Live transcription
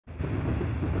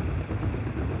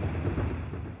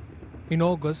In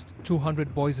August,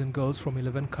 200 boys and girls from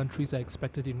 11 countries are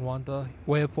expected in Rwanda,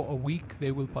 where for a week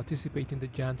they will participate in the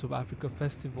Giants of Africa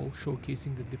festival,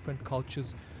 showcasing the different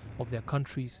cultures of their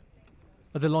countries.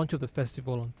 At the launch of the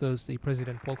festival on Thursday,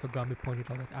 President Paul Kagame pointed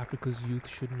out that Africa's youth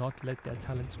should not let their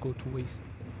talents go to waste.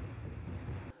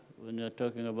 When you're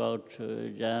talking about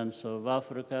Giants of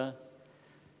Africa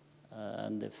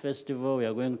and the festival we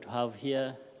are going to have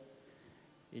here,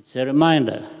 it's a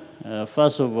reminder,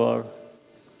 first of all,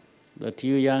 that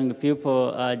you young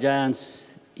people are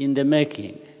giants in the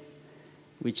making,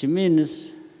 which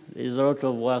means there's a lot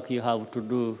of work you have to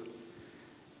do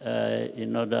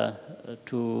in order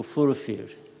to fulfill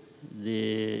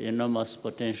the enormous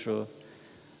potential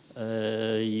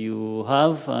you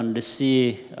have and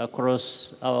see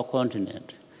across our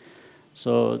continent.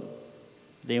 So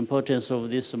the importance of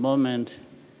this moment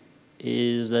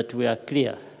is that we are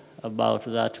clear about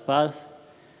that path,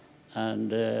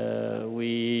 and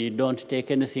we don't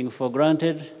take anything for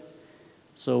granted.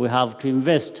 So we have to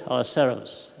invest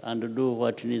ourselves and do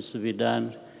what needs to be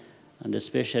done, and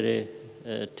especially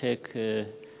take the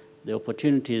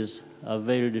opportunities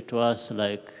available to us,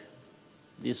 like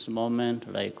this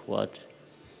moment, like what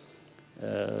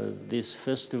this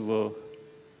festival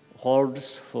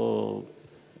holds for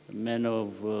many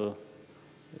of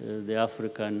the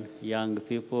African young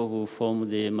people who form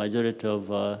the majority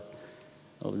of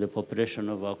the population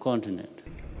of our continent.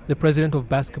 The president of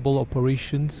basketball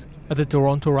operations at the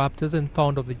Toronto Raptors and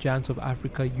founder of the Giants of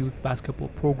Africa Youth Basketball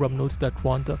Program noted that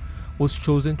Rwanda was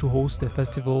chosen to host the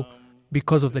festival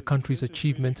because of the country's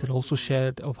achievements, and also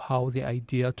shared of how the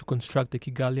idea to construct the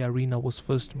Kigali Arena was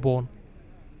first born.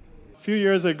 A few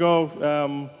years ago,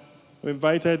 we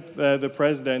invited the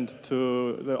president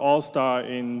to the All-Star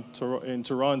in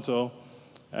Toronto,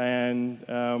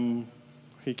 and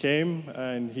he came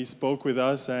and he spoke with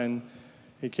us, and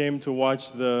he came to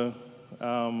watch the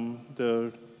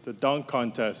dunk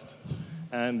contest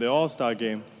and the All-Star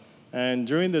game. And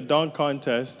during the dunk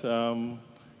contest,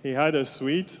 he had a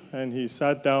suite and he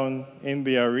sat down in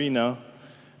the arena,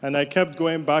 and I kept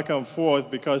going back and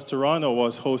forth because Toronto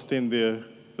was hosting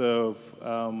the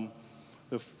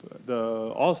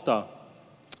All-Star.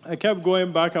 I kept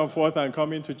going back and forth and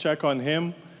coming to check on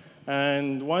him.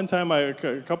 And one time, a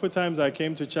couple times I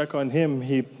came to check on him,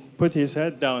 he put his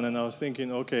head down, and I was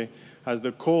thinking, okay, has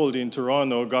the cold in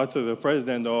Toronto got to the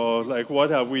president, or like,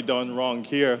 what have we done wrong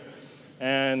here?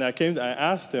 And I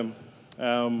asked him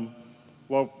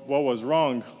what was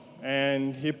wrong,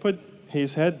 and he put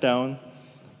his head down,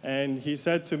 and he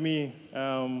said to me,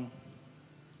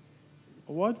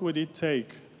 what would it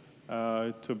take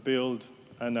to build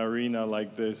an arena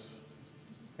like this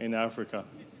in Africa?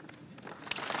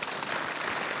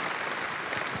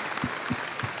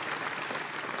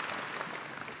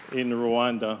 In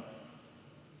Rwanda.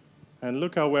 And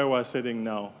look at where we're sitting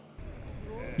now.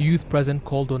 Youth present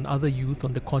called on other youth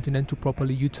on the continent to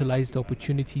properly utilize the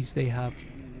opportunities they have.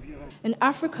 In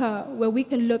Africa, where we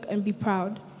can look and be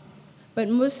proud, but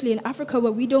mostly in Africa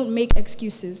where we don't make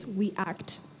excuses, we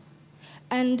act.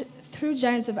 And through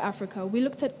Giants of Africa, we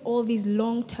looked at all these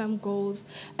long-term goals,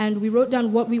 and we wrote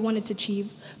down what we wanted to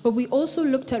achieve, but we also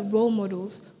looked at role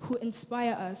models who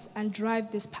inspire us and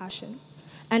drive this passion.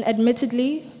 And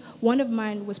admittedly, one of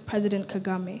mine was President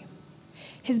Kagame.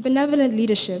 His benevolent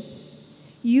leadership.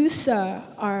 You, sir,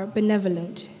 are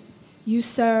benevolent. You,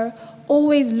 sir,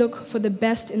 always look for the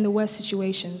best in the worst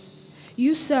situations.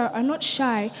 You, sir, are not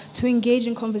shy to engage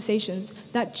in conversations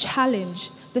that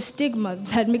challenge the stigma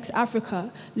that makes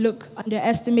Africa look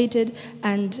underestimated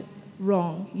and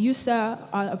wrong. You, sir,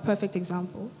 are a perfect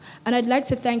example. And I'd like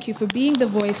to thank you for being the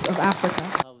voice of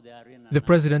Africa. The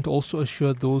president also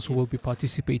assured those who will be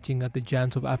participating at the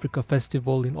Giants of Africa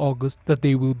Festival in August that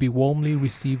they will be warmly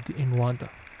received in Rwanda.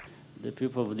 The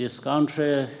people of this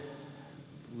country,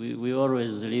 we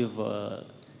always leave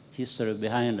history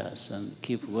behind us and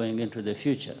keep going into the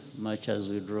future, much as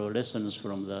we draw lessons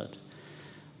from that.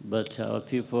 But our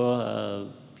people are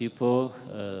people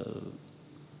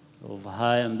of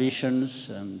high ambitions,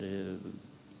 and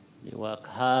they work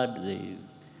hard, they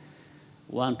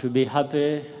want to be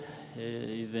happy,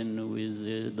 even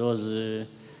with those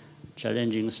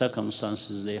challenging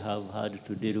circumstances they have had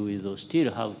to deal with, or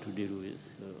still have to deal with,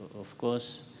 of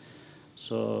course.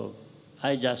 So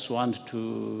I just want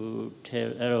to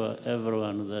tell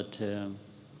everyone that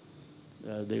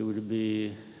they will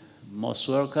be most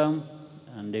welcome,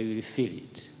 and they will feel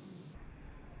it.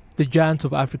 The Giants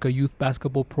of Africa Youth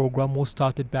Basketball Program was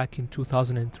started back in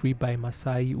 2003 by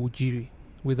Masai Ujiri,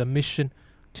 with a mission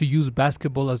to use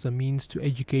basketball as a means to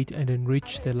educate and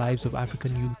enrich the lives of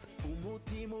African youth.